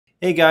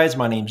Hey guys,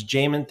 my name's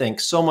Jamin.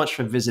 Thanks so much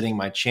for visiting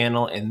my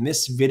channel. In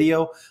this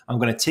video, I'm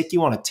going to take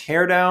you on a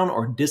teardown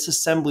or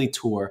disassembly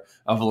tour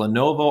of a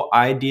Lenovo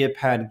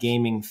Ideapad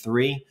Gaming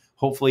 3.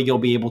 Hopefully you'll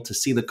be able to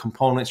see the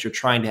components you're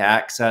trying to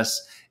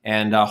access,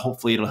 and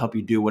hopefully it'll help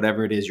you do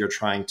whatever it is you're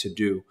trying to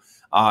do.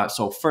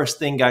 So first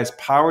thing guys,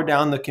 power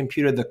down the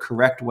computer the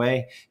correct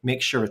way.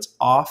 Make sure it's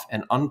off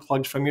and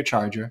unplugged from your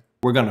charger.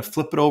 We're going to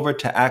flip it over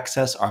to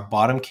access our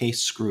bottom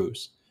case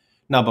screws.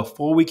 Now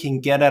before we can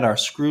get at our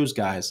screws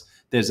guys,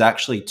 there's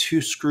actually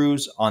two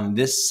screws on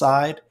this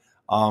side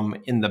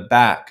in the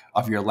back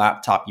of your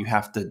laptop you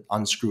have to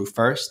unscrew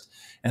first.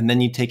 And then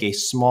you take a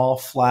small,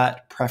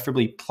 flat,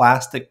 preferably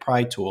plastic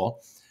pry tool.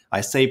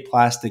 I say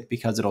plastic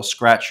because it'll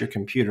scratch your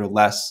computer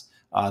less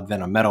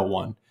than a metal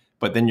one.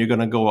 But then you're going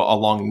to go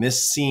along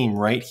this seam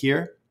right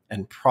here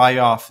and pry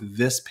off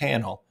this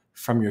panel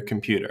from your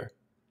computer.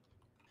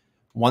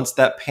 Once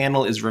that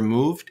panel is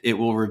removed, it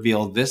will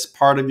reveal this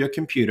part of your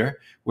computer,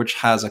 which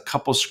has a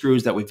couple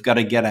screws that we've got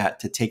to get at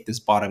to take this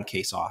bottom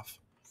case off.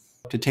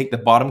 To take the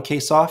bottom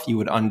case off, you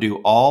would undo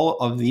all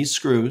of these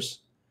screws,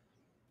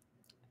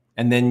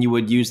 and then you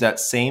would use that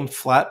same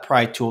flat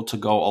pry tool to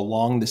go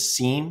along the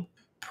seam,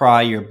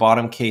 pry your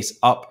bottom case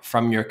up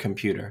from your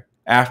computer.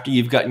 After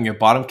you've gotten your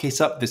bottom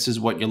case up, this is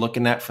what you're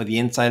looking at for the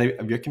inside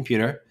of your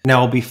computer.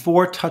 Now,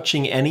 before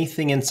touching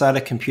anything inside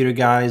a computer,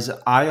 guys,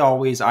 I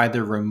always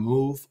either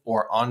remove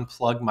or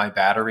unplug my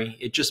battery.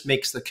 It just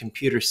makes the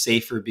computer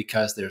safer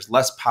because there's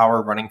less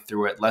power running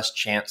through it, less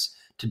chance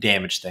to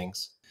damage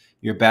things.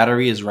 Your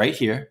battery is right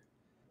here.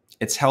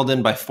 It's held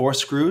in by 4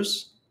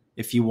 screws.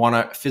 If you want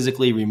to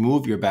physically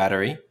remove your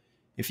battery,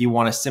 if you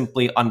want to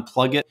simply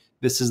unplug it,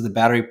 this is the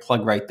battery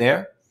plug right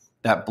there.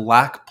 That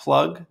black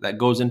plug that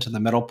goes into the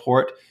metal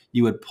port,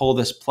 you would pull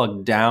this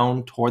plug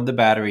down toward the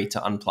battery to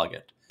unplug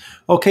it.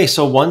 Okay,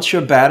 so once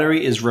your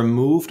battery is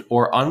removed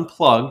or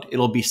unplugged,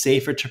 it'll be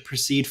safer to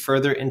proceed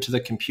further into the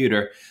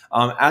computer.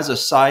 As a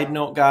side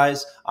note,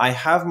 guys, I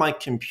have my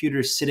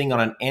computer sitting on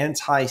an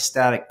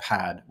anti-static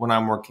pad when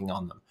I'm working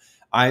on them.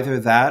 Either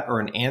that or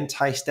an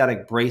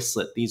anti-static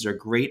bracelet. These are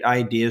great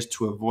ideas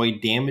to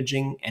avoid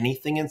damaging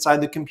anything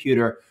inside the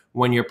computer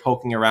when you're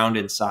poking around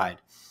inside.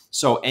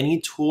 So any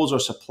tools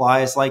or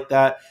supplies like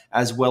that,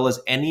 as well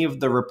as any of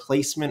the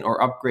replacement or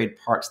upgrade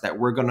parts that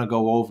we're going to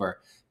go over,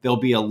 there'll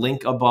be a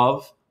link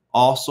above,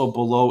 also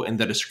below in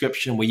the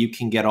description, where you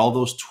can get all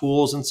those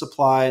tools and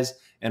supplies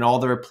and all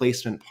the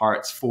replacement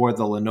parts for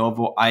the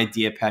Lenovo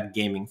Ideapad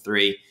Gaming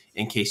 3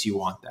 in case you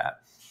want that.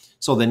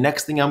 So the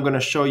next thing I'm going to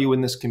show you in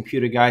this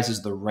computer, guys,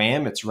 is the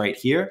RAM. It's right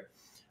here.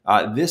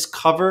 This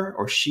cover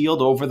or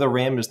shield over the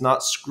RAM is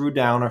not screwed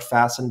down or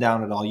fastened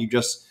down at all. You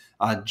just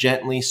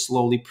gently,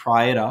 slowly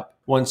pry it up.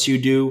 Once you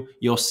do,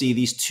 you'll see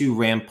these 2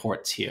 RAM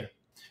ports here.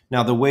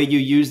 Now, the way you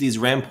use these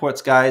RAM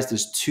ports, guys,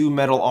 there's 2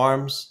 metal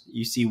arms.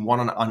 You see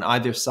one on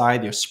either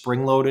side. They're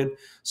spring-loaded.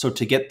 So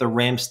to get the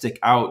RAM stick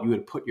out, you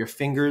would put your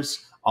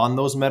fingers on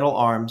those metal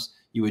arms.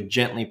 You would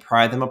gently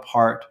pry them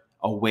apart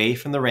away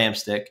from the RAM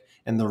stick,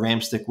 and the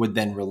RAM stick would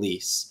then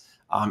release.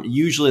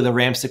 Usually, the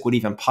RAM stick would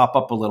even pop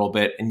up a little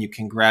bit, and you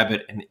can grab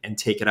it and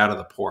take it out of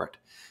the port.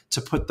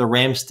 To put the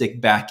RAM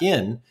stick back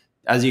in,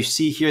 as you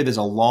see here, there's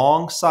a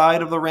long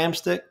side of the RAM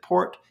stick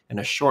port and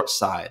a short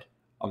side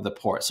of the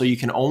port. So you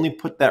can only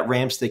put that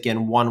RAM stick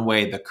in one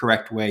way, the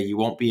correct way. You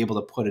won't be able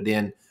to put it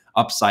in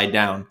upside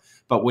down.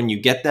 But when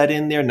you get that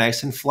in there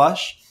nice and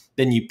flush,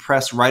 then you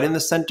press right in the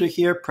center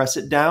here, press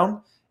it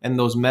down, and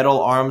those metal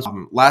arms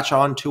latch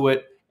onto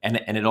it, and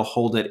it'll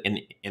hold it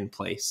in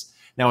place.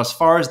 Now, as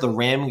far as the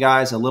RAM,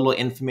 guys, a little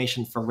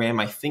information for RAM.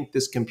 I think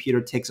this computer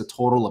takes a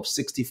total of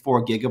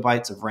 64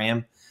 gigabytes of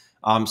RAM.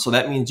 So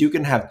that means you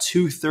can have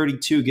 2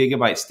 32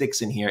 gigabyte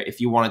sticks in here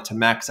if you wanted to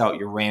max out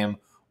your RAM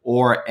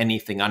or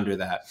anything under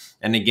that.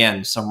 And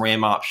again, some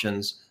RAM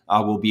options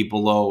will be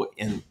below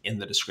in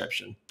the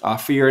description.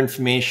 For your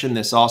information,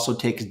 this also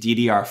takes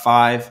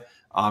DDR5,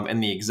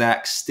 and the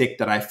exact stick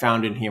that I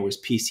found in here was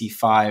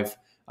PC5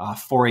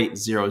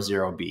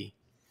 4800B.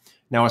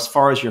 Now, as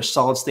far as your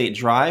solid state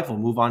drive, we'll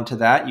move on to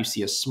that. You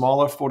see a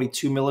smaller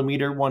 42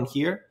 millimeter one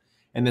here.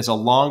 And there's a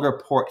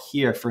longer port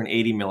here for an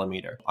 80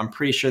 millimeter. I'm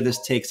pretty sure this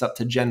takes up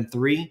to Gen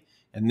 3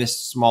 and this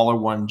smaller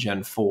one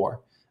Gen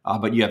 4.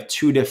 But you have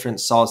 2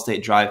 different solid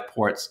state drive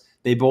ports.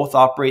 They both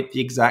operate the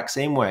exact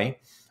same way.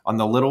 On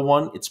the little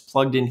one, it's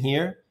plugged in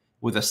here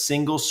with a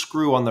single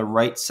screw on the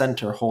right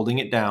center holding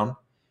it down.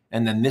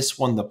 And then this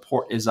one, the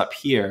port is up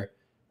here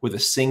with a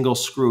single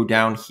screw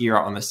down here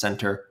on the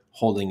center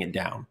holding it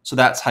down. So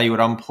that's how you would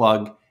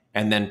unplug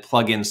and then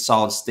plug in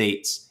solid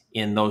states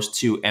in those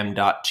 2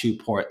 M.2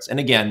 ports. And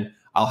again,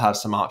 I'll have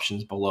some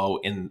options below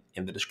in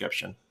the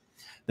description.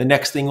 The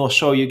next thing we'll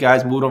show you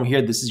guys, move over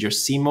here, this is your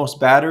CMOS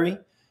battery.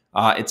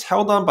 It's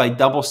held on by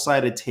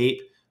double-sided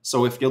tape.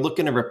 So if you're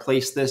looking to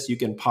replace this, you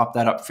can pop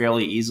that up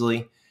fairly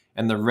easily.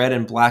 And the red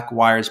and black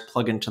wires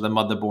plug into the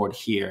motherboard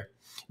here.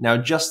 Now,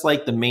 just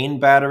like the main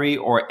battery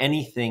or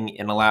anything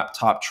in a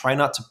laptop, try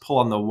not to pull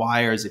on the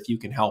wires if you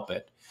can help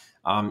it.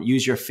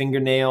 Use your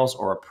fingernails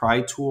or a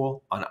pry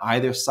tool on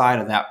either side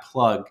of that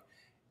plug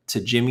to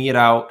jimmy it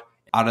out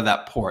of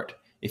that port.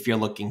 if you're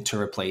looking to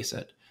replace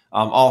it.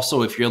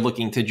 Also, if you're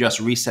looking to just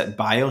reset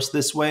BIOS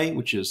this way,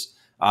 which is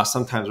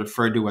sometimes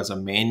referred to as a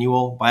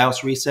manual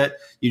BIOS reset,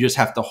 you just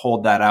have to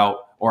hold that out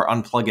or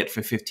unplug it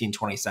for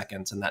 15-20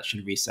 seconds, and that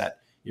should reset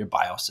your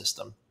BIOS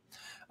system.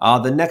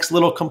 The next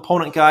little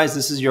component, guys,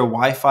 this is your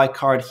Wi-Fi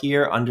card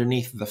here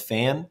underneath the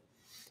fan.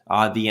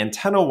 The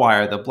antenna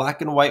wire, the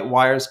black and white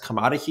wires come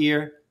out of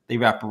here, they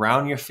wrap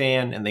around your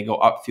fan, and they go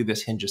up through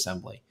this hinge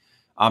assembly.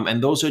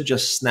 And those are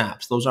just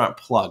snaps. Those aren't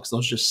plugs.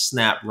 Those just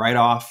snap right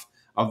off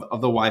of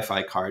the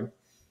Wi-Fi card.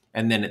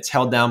 And then it's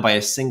held down by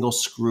a single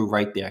screw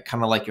right there,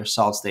 kind of like your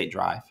solid state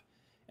drive.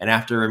 And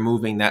after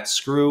removing that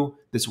screw,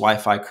 this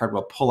Wi-Fi card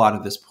will pull out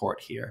of this port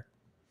here.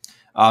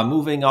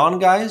 Moving on,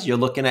 guys, you're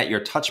looking at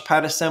your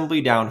touchpad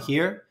assembly down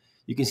here.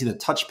 You can see the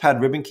touchpad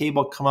ribbon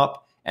cable come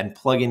up and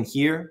plug in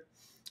here.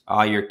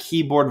 Your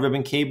keyboard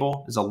ribbon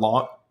cable is a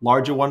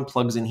larger one,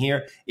 plugs in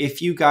here.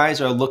 If you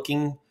guys are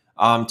looking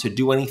to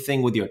do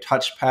anything with your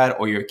touchpad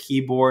or your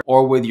keyboard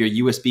or with your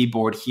USB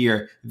board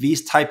here,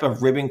 these type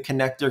of ribbon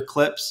connector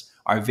clips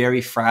are very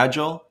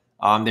fragile.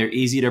 They're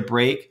easy to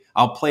break.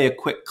 I'll play a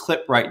quick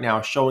clip right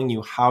now showing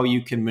you how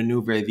you can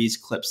maneuver these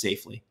clips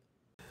safely.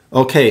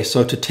 Okay,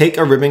 so to take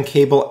a ribbon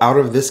cable out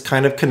of this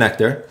kind of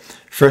connector,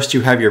 first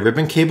you have your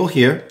ribbon cable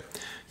here,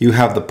 you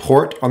have the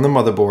port on the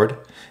motherboard,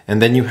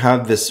 and then you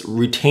have this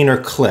retainer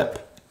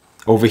clip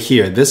over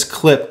here. This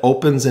clip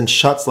opens and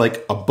shuts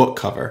like a book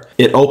cover.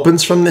 It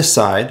opens from this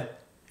side,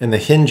 and the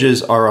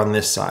hinges are on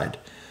this side.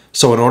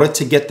 So in order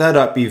to get that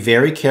up, be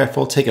very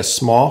careful. Take a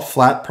small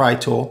flat pry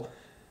tool,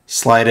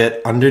 slide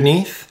it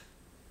underneath,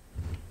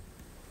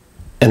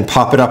 and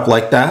pop it up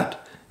like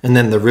that, and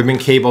then the ribbon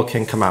cable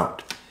can come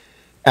out.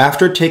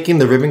 After taking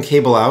the ribbon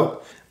cable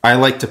out, I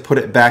like to put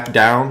it back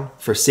down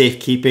for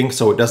safekeeping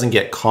so it doesn't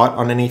get caught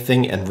on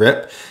anything and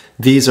rip.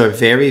 These are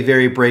very,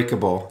 very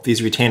breakable,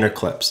 these retainer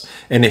clips.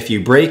 And if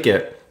you break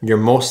it, you're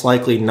most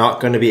likely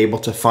not going to be able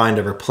to find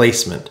a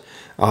replacement,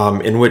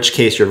 in which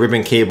case your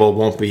ribbon cable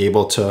won't be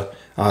able to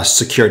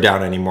secure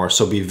down anymore,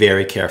 so be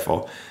very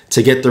careful.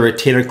 To get the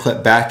retainer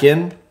clip back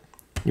in,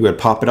 you would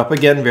pop it up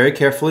again very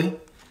carefully.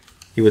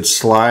 You would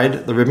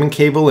slide the ribbon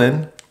cable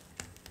in,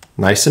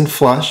 nice and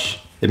flush.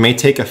 It may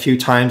take a few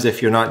times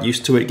if you're not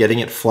used to it getting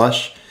it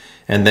flush,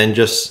 and then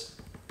just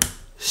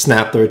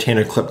snap the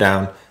retainer clip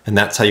down, and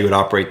that's how you would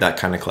operate that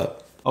kind of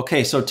clip.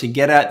 Okay, so to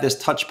get at this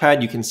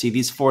touchpad, you can see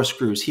these 4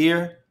 screws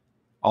here,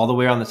 all the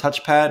way on the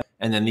touchpad,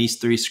 and then these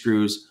 3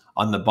 screws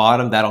on the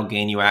bottom. That'll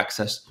gain you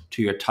access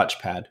to your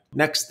touchpad.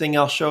 Next thing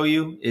I'll show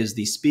you is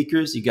the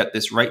speakers. You got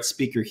this right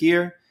speaker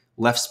here,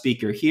 left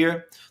speaker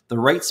here. The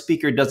right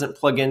speaker doesn't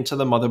plug into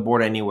the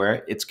motherboard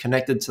anywhere. It's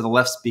connected to the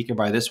left speaker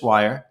by this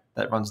wire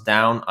that runs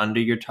down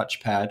under your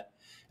touchpad,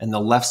 and the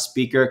left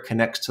speaker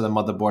connects to the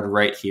motherboard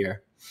right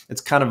here.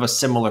 It's kind of a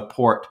similar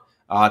port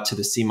to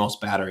the CMOS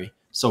battery.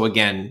 So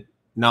again,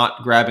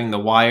 not grabbing the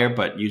wire,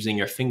 but using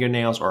your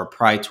fingernails or a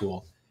pry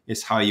tool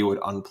is how you would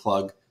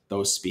unplug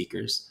those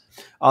speakers.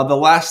 The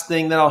last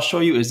thing that I'll show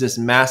you is this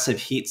massive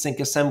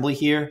heatsink assembly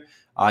here.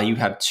 You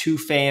have 2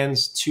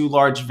 fans, 2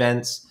 large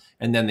vents,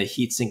 and then the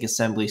heatsink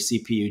assembly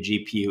CPU,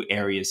 GPU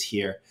areas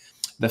here.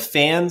 The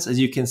fans, as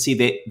you can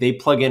see, they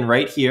plug in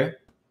right here,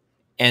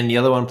 and the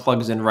other one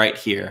plugs in right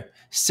here.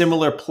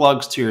 Similar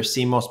plugs to your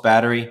CMOS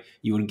battery.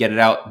 You would get it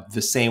out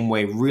the same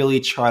way.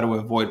 Really try to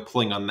avoid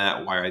pulling on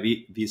that wire.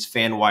 These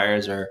fan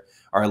wires are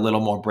a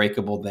little more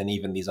breakable than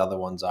even these other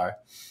ones are.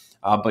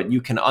 But you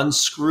can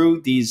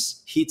unscrew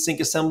these heatsink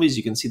assemblies.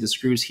 You can see the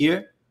screws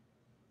here.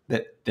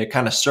 They're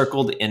kind of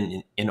circled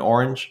in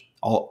orange.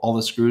 All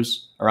the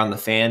screws around the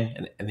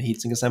fan and the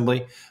heatsink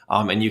assembly.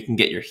 And you can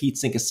get your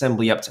heatsink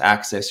assembly up to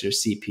access your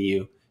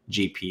CPU,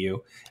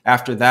 GPU.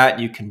 After that,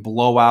 you can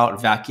blow out,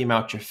 vacuum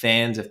out your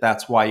fans if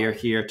that's why you're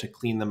here, to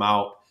clean them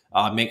out.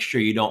 Make sure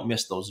you don't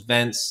miss those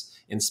vents.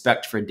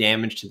 Inspect for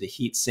damage to the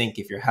heatsink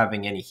if you're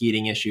having any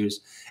heating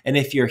issues. And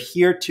if you're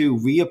here to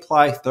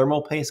reapply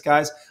thermal paste,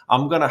 guys,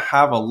 I'm going to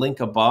have a link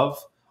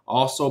above,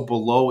 also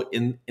below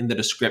in the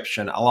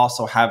description. I'll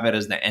also have it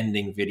as the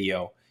ending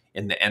video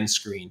in the end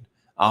screen.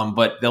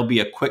 But there'll be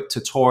a quick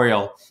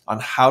tutorial on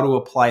how to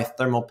apply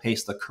thermal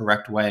paste the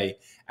correct way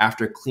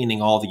after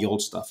cleaning all the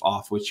old stuff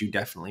off, which you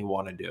definitely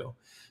want to do.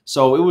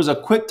 So it was a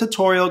quick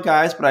tutorial,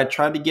 guys, but I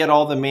tried to get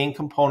all the main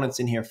components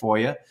in here for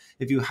you.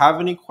 If you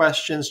have any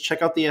questions,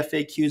 check out the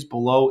FAQs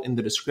below in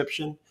the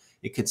description.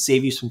 It could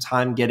save you some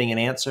time getting an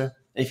answer.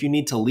 If you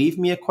need to leave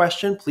me a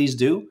question, please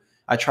do.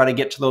 I try to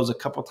get to those a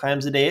couple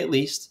times a day at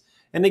least.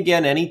 And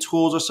again, any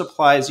tools or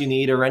supplies you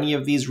need or any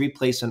of these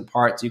replacement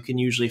parts, you can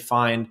usually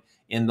find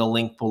in the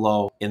link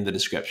below in the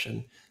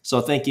description.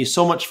 So thank you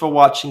so much for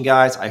watching,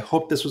 guys. I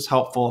hope this was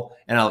helpful,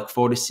 and I look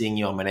forward to seeing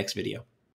you on my next video.